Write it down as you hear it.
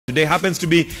Today happens to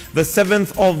be the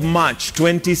 7th of March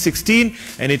 2016,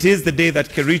 and it is the day that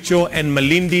Kericho and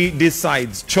Malindi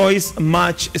decides. Choice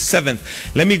March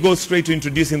 7th. Let me go straight to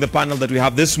introducing the panel that we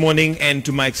have this morning. And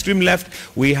to my extreme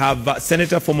left, we have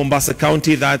Senator for Mombasa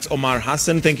County, that's Omar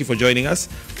Hassan. Thank you for joining us.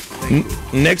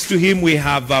 Next to him, we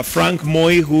have Frank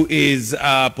Moi, who is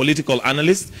a political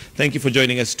analyst. Thank you for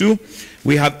joining us too.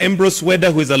 We have Ambrose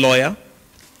Weda, who is a lawyer.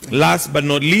 Last but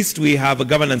not least, we have a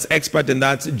governance expert, and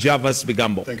that's Javas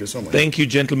Bigambo. Thank you so much. Thank you,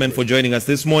 gentlemen, for joining us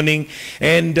this morning.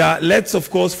 And let's, of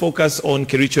course, focus on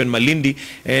Kericho and Malindi.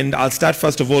 And I'll start,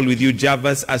 first of all, with you,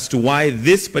 Javas, as to why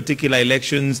this particular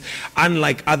elections,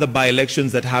 unlike other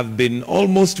by-elections that have been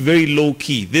almost very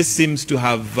low-key, this seems to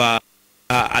have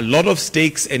a lot of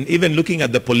stakes, and even looking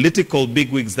at the political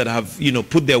bigwigs that have,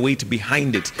 put their weight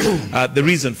behind it. The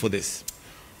reason for this?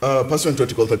 Pursuant to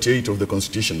Article 38 of the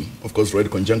Constitution, of course,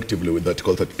 read conjunctively with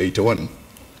Article 81,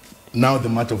 now the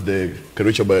matter of the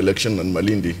Kericho by-election and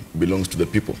Malindi belongs to the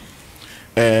people.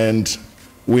 And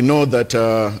we know that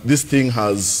this thing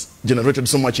has generated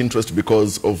so much interest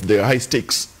because of the high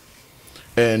stakes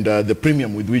and the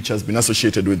premium with which has been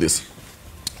associated with this.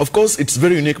 Of course, it's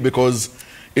very unique because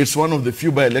it's one of the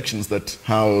few by-elections that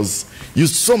has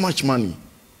used so much money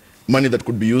that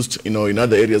could be used, in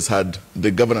other areas had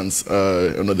the governance,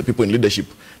 the people in leadership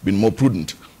been more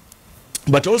prudent.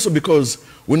 But also because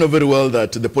we know very well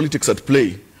that the politics at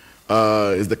play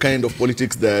is the kind of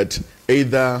politics that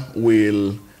either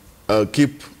will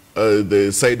keep the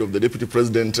side of the deputy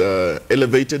president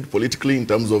elevated politically in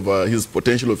terms of his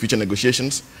potential of future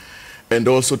negotiations, and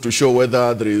also to show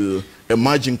whether there is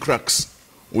emerging cracks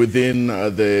within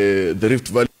the Rift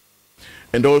Valley.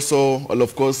 And also, well,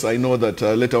 of course, I know that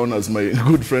later on, as my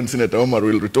good friend Senator Omar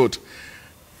will retort,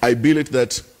 I believe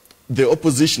that the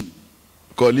opposition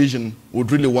coalition would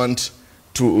really want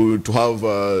to have,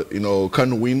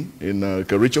 Kanu win in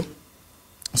Kericho,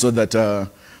 so that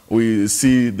we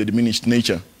see the diminished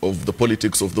nature of the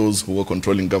politics of those who are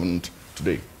controlling government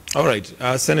today. All right.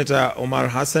 Senator Omar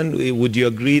Hassan, would you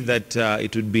agree that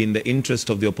it would be in the interest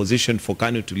of the opposition for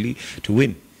Kanu to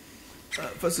win?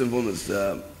 First and foremost,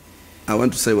 I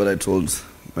want to say what I told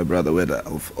my brother Weda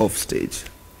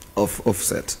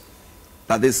offset,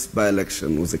 that this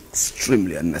by-election was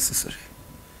extremely unnecessary.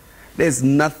 There's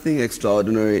nothing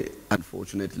extraordinary,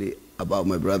 unfortunately, about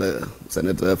my brother,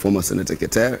 former Senator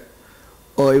Keter,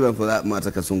 or even for that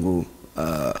matter, Dan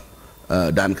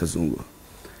Kazungu.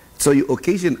 So you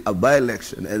occasion a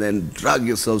by-election and then drag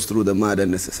yourselves through the mud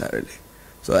unnecessarily.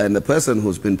 So, and the person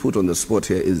who's been put on the spot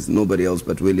here is nobody else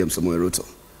but William Samoei Ruto.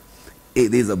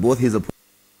 These are both his opponents.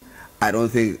 I don't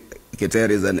think Keter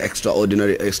is an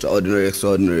extraordinary,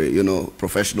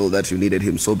 professional that you needed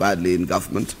him so badly in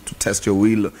government to test your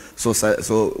will so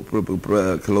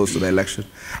close to the election.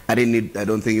 I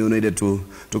don't think you needed to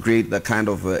create that kind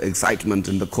of excitement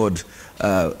in the CORD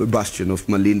bastion of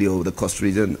Malindi or the coast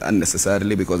region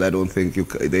unnecessarily, because I don't think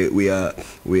we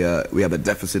have a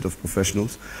deficit of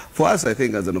professionals. For us, I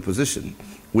think as an opposition,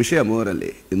 we share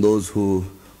morally in those who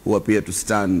appear to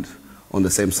stand on the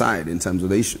same side in terms of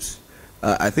the issues.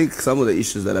 I think some of the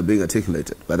issues that are being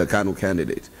articulated by the Kanu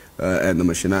candidate and the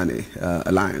Mashinani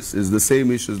alliance is the same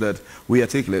issues that we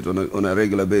articulate on a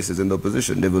regular basis in the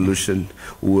opposition: devolution,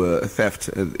 theft,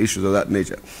 issues of that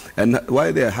nature. And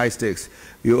why there are high stakes,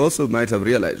 you also might have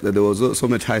realized that there was so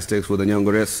much high stakes for the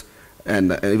Nyangores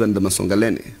and even the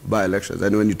Masongaleni by-elections.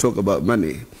 And when you talk about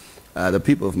money, the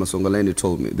people of Masongaleni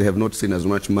told me they have not seen as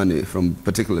much money from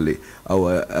particularly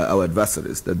our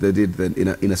adversaries that they did then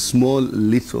in a small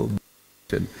little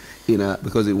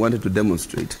because it wanted to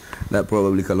demonstrate that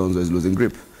probably Kalonzo is losing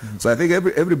grip. So I think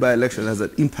every by-election has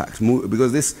an impact,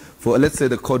 because this, for let's say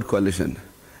the CORD coalition,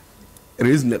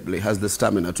 reasonably has the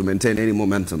stamina to maintain any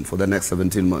momentum for the next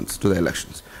 17 months to the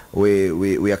elections.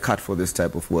 We are cut for this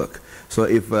type of work. So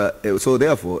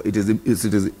therefore it is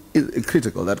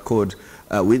critical that CORD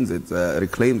wins it,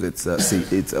 reclaims its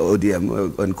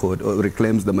ODM and CORD, or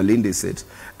reclaims the Malindi seat,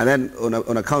 and then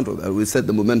on account of that we set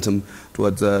the momentum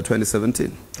towards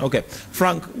 2017. Okay,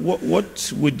 Frank,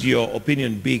 what would your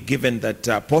opinion be, given that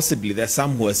possibly there are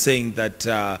some who are saying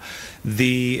that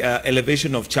the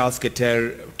elevation of Charles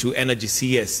Keter to Energy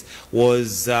CS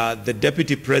was the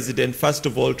deputy president first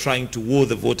of all trying to woo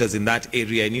the voters in that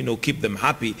area and keep them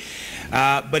happy,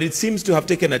 but it seems to have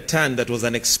taken a turn that was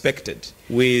unexpected,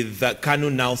 with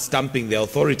Kanu now stamping the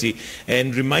authority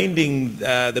and reminding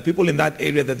the people in that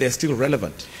area that they're still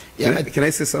relevant. Yeah, can I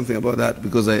say something about that?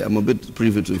 Because I'm a bit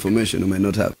privy to information I might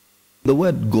not have. The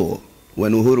word go,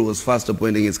 when Uhuru was first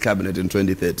appointing his cabinet in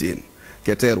 2013,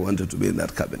 Keter wanted to be in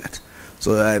that cabinet.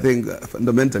 So I think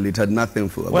fundamentally it had nothing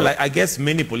for... Well, I guess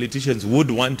many politicians would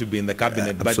want to be in the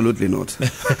cabinet, but... Absolutely not.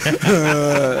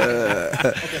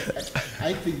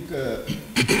 I think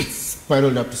it's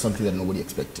spiraled up to something that nobody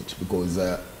expected, because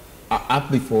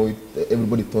up before it,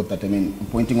 everybody thought that,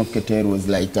 appointing of Keter was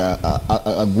like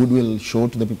a goodwill show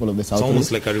to the people of the South. It's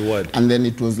almost like a reward. And then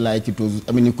it was,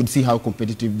 you could see how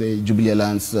competitive the Jubilee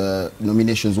Alliance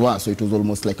nominations were, so it was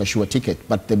almost like a sure ticket.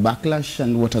 But the backlash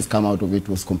and what has come out of it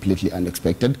was completely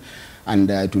unexpected, and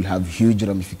it will have huge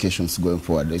ramifications going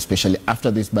forward, especially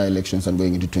after these by-elections and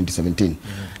going into 2017.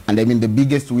 And the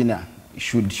biggest winner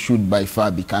should by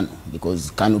far be KANU,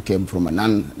 because KANU came from a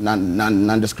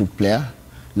nondescript player.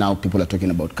 Now people are talking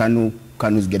about KANU.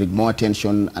 KANU is getting more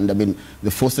attention, and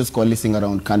the forces coalescing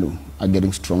around KANU are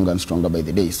getting stronger and stronger by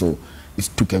the day. So it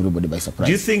took everybody by surprise.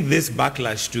 Do you think this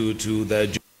backlash to the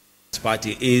Jubilee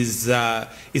Party is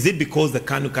it because the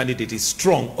KANU candidate is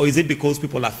strong, or is it because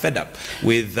people are fed up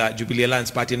with Jubilee Alliance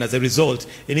Party, and as a result,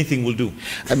 anything will do?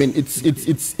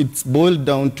 It's boiled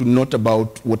down to not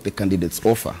about what the candidates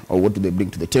offer or what do they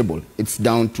bring to the table. It's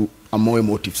down to a more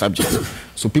emotive subject.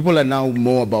 So people are now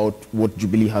more about what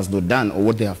Jubilee has not done or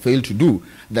what they have failed to do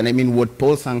than what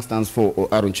Paul Sang stands for or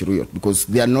Aaron Cheruiyot, because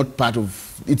they are not part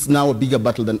of, it's now a bigger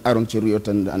battle than Aaron Cheruiyot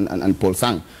and Paul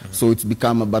Sang. So it's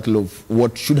become a battle of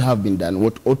what should have been done,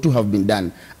 what ought to have been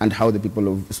done, and how the people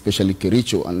of especially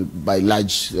Kericho and by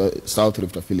large South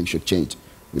Rift are feeling should change.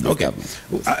 Okay.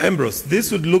 Ambrose, this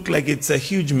would look like it's a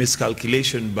huge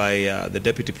miscalculation by the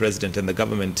Deputy President and the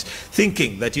government,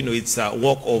 thinking that, it's a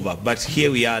walkover. But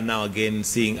here we are now again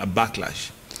seeing a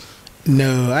backlash.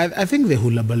 No, I think the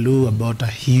hullabaloo about a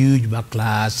huge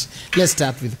backlash, let's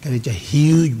start with Kericho, a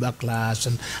huge backlash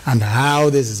and how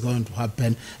this is going to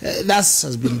happen, that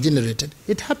has been generated.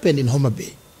 It happened in Homa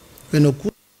Bay when Oku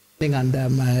and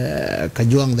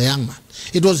Kajuang, the young man.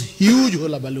 It was huge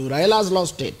hullabaloo. Raila's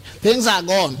lost it. Things are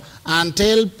gone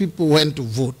until people went to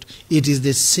vote. It is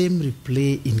the same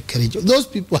replay in Kericho. Those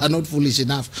people are not foolish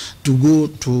enough to go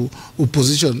to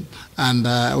opposition and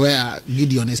where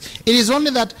Gideon is. It is only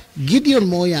that Gideon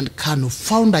Moi and KANU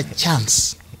found a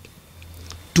chance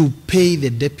to pay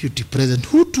the deputy president,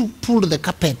 who pulled the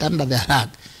carpet under their rug.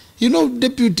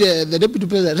 The deputy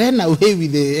president ran away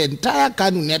with the entire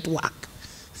KANU network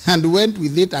and went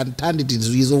with it and turned it into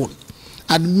his own,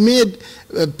 and made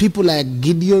people like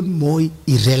Gideon Moi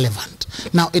irrelevant.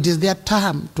 Now it is their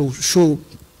time to show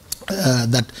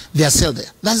that they are still there.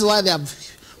 That's why they have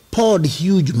poured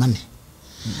huge money.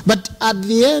 But at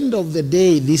the end of the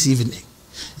day this evening,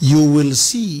 you will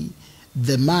see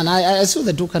the man, I saw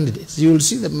the two candidates, you will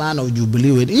see the man of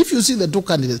Jubilee. If you see the two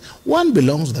candidates, one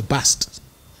belongs to the past.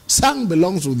 Sang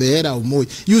belongs to the era of Moi.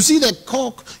 You see the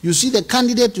cock, you see the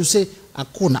candidate, you say,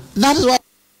 Akuna. That is why the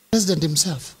president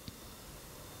himself,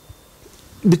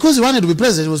 because he wanted to be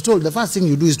president, he was told the first thing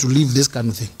you do is to leave this kind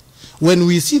of thing. When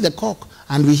we see the cock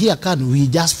and we hear KANU, we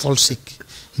just fall sick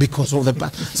because of the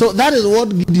past. So that is what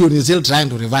Gideon is still trying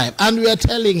to revive. And we are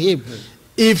telling him,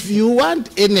 if you want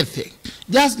anything,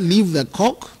 just leave the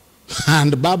cock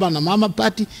and Baba and Mama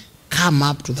party, come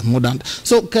up to the modern.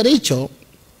 So Kericho,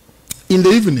 in the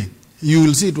evening, you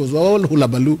will see it was all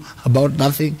hullabaloo about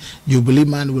nothing. Jubilee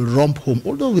man will romp home,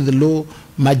 although with the low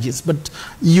margins. But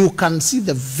you can see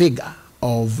the vigor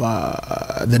of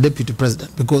the deputy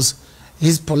president, because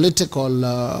his political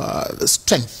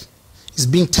strength is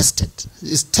being tested.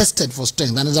 He's tested for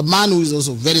strength, and as a man who is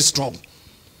also very strong.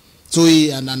 So he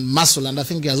and muscle, and I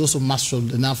think he has also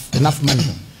muscled enough money.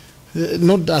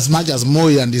 Not as much as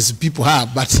Moi and his people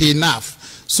have, but enough.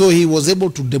 So he was able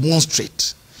to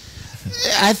demonstrate.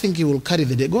 I think he will carry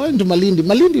the day. Going to Malindi.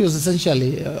 Malindi was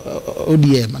essentially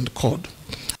ODM and CORD.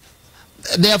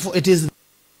 Therefore, it is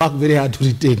work very hard to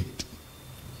retain it.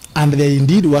 And they're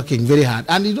indeed working very hard.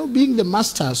 And being the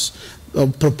masters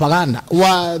of propaganda,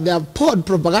 they have poured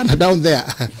propaganda down there.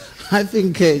 I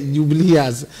think Jubilee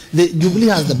has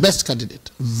the best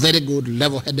candidate. Very good,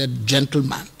 level-headed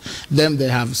gentleman. Then they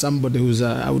have somebody who's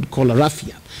I would call a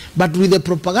ruffian. But with the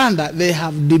propaganda, they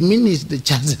have diminished the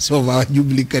chances of our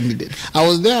Jubilee candidate. I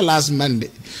was there last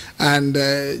Monday, and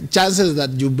chances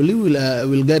that Jubilee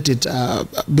will get it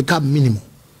become minimal.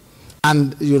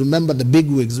 And you remember the big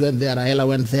wigs went there, Raila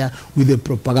went there with the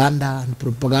propaganda,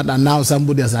 and now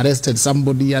somebody has arrested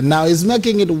somebody, and now it's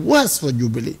making it worse for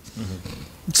Jubilee.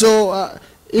 So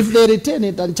if they retain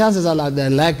it, and chances are they're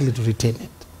likely to retain it.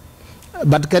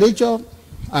 But Kericho,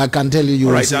 I can tell you.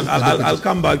 All right, I'll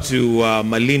come back to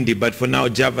Malindi, but for now,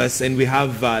 Javas, and we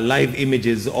have live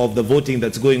images of the voting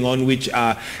that's going on, which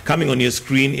are coming on your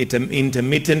screen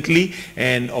intermittently,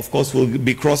 and of course we'll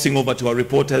be crossing over to our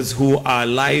reporters who are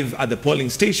live at the polling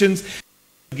stations.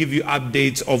 give you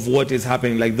updates of what is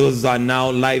happening. Like those are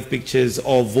now live pictures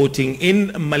of voting in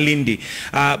Malindi.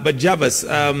 But Javas,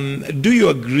 do you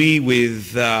agree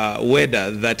with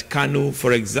Weda that Kanu,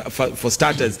 for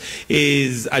starters,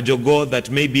 is a jogo that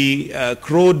maybe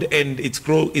crowed and its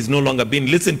crow is no longer being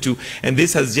listened to, and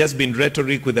this has just been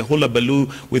rhetoric with the hullabaloo,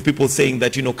 with people saying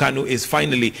that, you know, Kanu is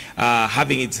finally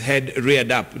having its head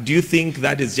reared up. Do you think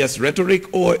that is just rhetoric,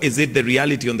 or is it the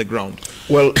reality on the ground?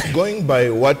 Well, going by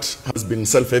what has been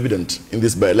self-evident in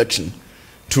this by-election,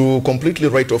 to completely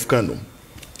write off Kanu,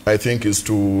 I think, is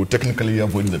to technically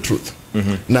avoid the truth.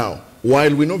 Now,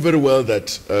 while we know very well that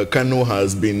Kanu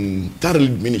has been thoroughly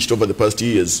diminished over the past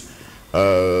years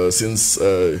since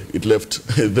it left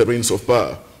the reins of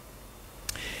power,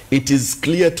 it is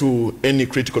clear to any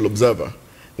critical observer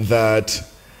that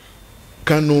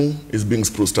Kanu is being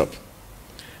spruced up.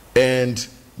 And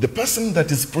the person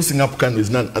that is sprucing up Kanu is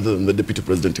none other than the Deputy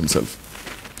President himself.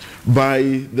 By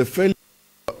the failure,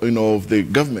 you know, of the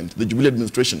government, the Jubilee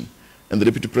administration, and the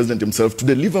Deputy President himself to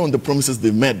deliver on the promises they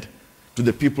made to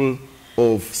the people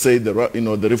of, say, the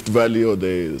Rift Valley or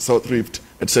the South Rift,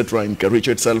 etc., in Kericho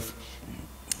itself,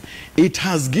 it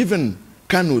has given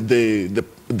Kanu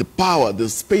the power, the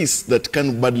space that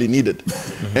Kanu badly needed.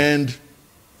 And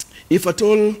if at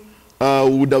all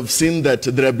we would have seen that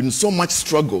there have been so much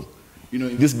struggle, you know,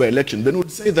 in this by-election, then we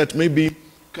would say that maybe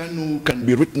Kanu can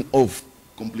be written off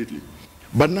completely.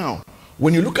 But now,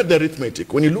 when you look at the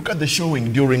arithmetic, when you look at the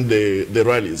showing during the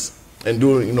rallies and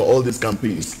during, you know, all these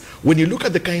campaigns, when you look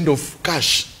at the kind of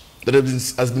cash that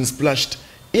has been splashed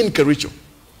in Kericho,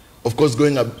 of course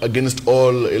going up against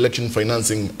all election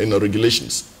financing, you know,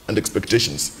 regulations and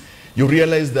expectations, you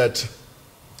realize that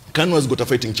Kanu has got a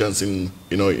fighting chance in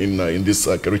this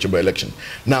Kericho by-election.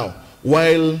 Now,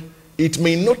 while it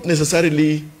may not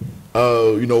necessarily,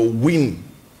 win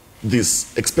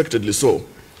this, expectedly so,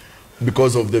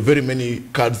 because of the very many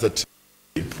cards that,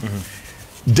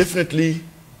 definitely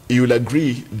you will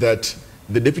agree that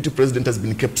the Deputy President has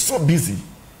been kept so busy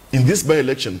in this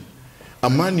by-election. A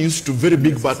man used to very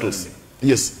big battles.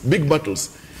 Yes, big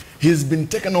battles. He's been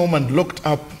taken home and locked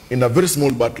up in a very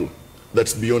small battle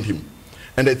that's beyond him.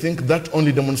 And I think that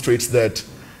only demonstrates that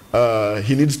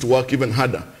he needs to work even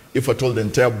harder, if at all the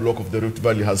entire block of the Rift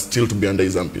Valley has still to be under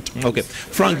his armpit. Okay.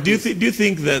 Frank, do you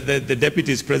think that the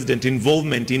Deputy President's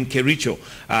involvement in Kericho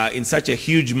in such a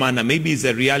huge manner maybe is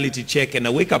a reality check and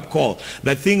a wake-up call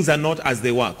that things are not as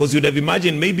they were? Because you'd have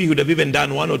imagined maybe he would have even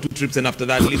done 1 or 2 trips and after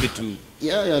that leave it to...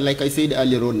 Yeah, like I said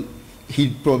earlier on,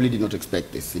 he probably did not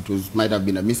expect this. It might have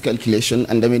been a miscalculation.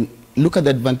 And I mean, look at the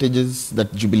advantages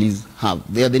that Jubilees have.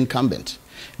 They are the incumbent.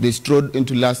 They strode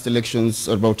into last elections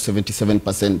about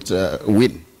 77%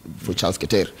 win for Charles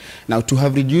Keter. Now, to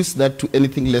have reduced that to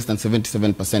anything less than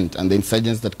 77% and the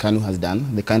insurgents that Kanu has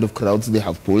done, the kind of crowds they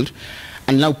have pulled,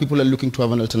 and now people are looking to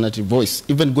have an alternative voice.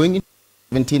 Even going into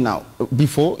 2017 now,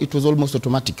 before it was almost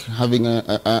automatic, having a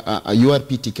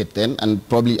URP ticket then and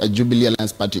probably a Jubilee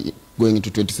Alliance party going into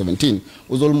 2017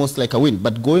 was almost like a win.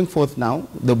 But going forth now,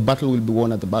 the battle will be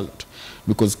won at the ballot,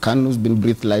 because Kanu's been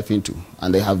breathed life into,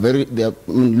 and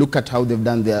look at how they've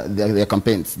done their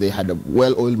campaigns. They had a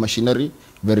well-oiled machinery,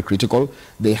 very critical.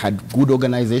 They had good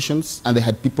organizations, and they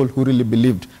had people who really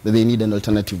believed that they need an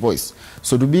alternative voice.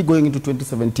 So to be going into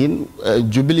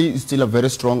 2017, Jubilee is still a very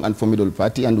strong and formidable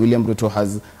party, and William Ruto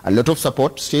has a lot of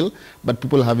support still, but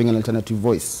people having an alternative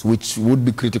voice, which would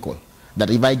be critical.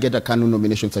 That if I get a Kanu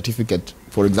nomination certificate,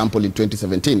 for example, in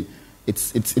 2017,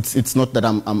 it's not that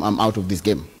I'm out of this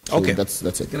game. So okay, that's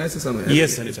it. Can I say something?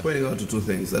 Yes, It's pointing out to 2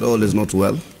 things: that all is not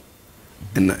well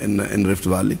in Rift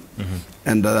Valley,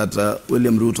 and that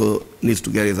William Ruto needs to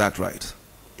get his act right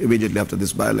immediately after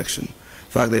this by-election.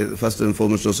 In fact, they first and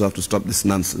foremost also have to stop this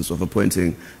nonsense of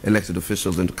appointing elected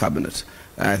officials into cabinet.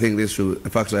 I think this should. In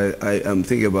fact, I am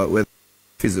thinking about whether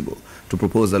it's feasible to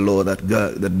propose a law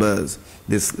that bears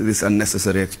these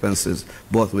unnecessary expenses,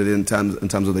 both in terms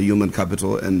of the human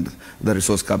capital and the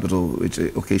resource capital which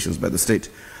occasions by the state.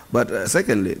 But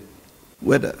secondly,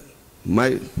 whether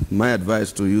my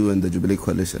advice to you and the Jubilee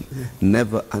Coalition,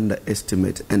 never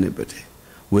underestimate anybody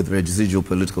with residual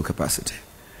political capacity.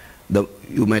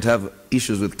 You might have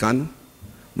issues with Kanu,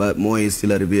 but Moi is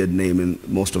still a revered name in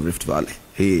most of Rift Valley.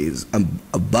 He is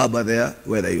a Baba there,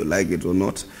 whether you like it or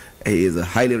not. He is a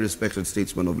highly respected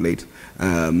statesman of late.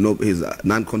 He's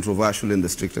non-controversial in the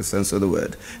strictest sense of the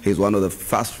word. He's one of the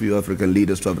first few African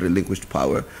leaders to have relinquished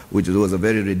power, which was a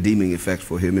very redeeming effect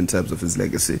for him in terms of his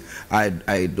legacy. I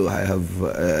have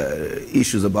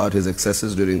issues about his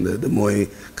excesses during the Moi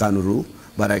Kanu rule,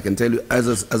 but I can tell you,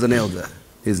 as an elder,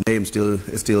 his name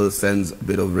still sends a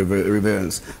bit of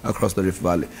reverence across the Rift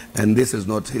Valley. And this is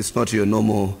it's not your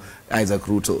normal Isaac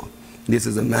Ruto. This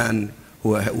is a man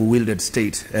who wielded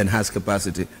state and has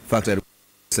capacity. In fact,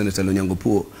 Senator Lonyango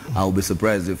Puo, I'll be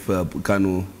surprised if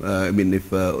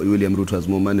if William Ruto has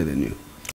more money than you.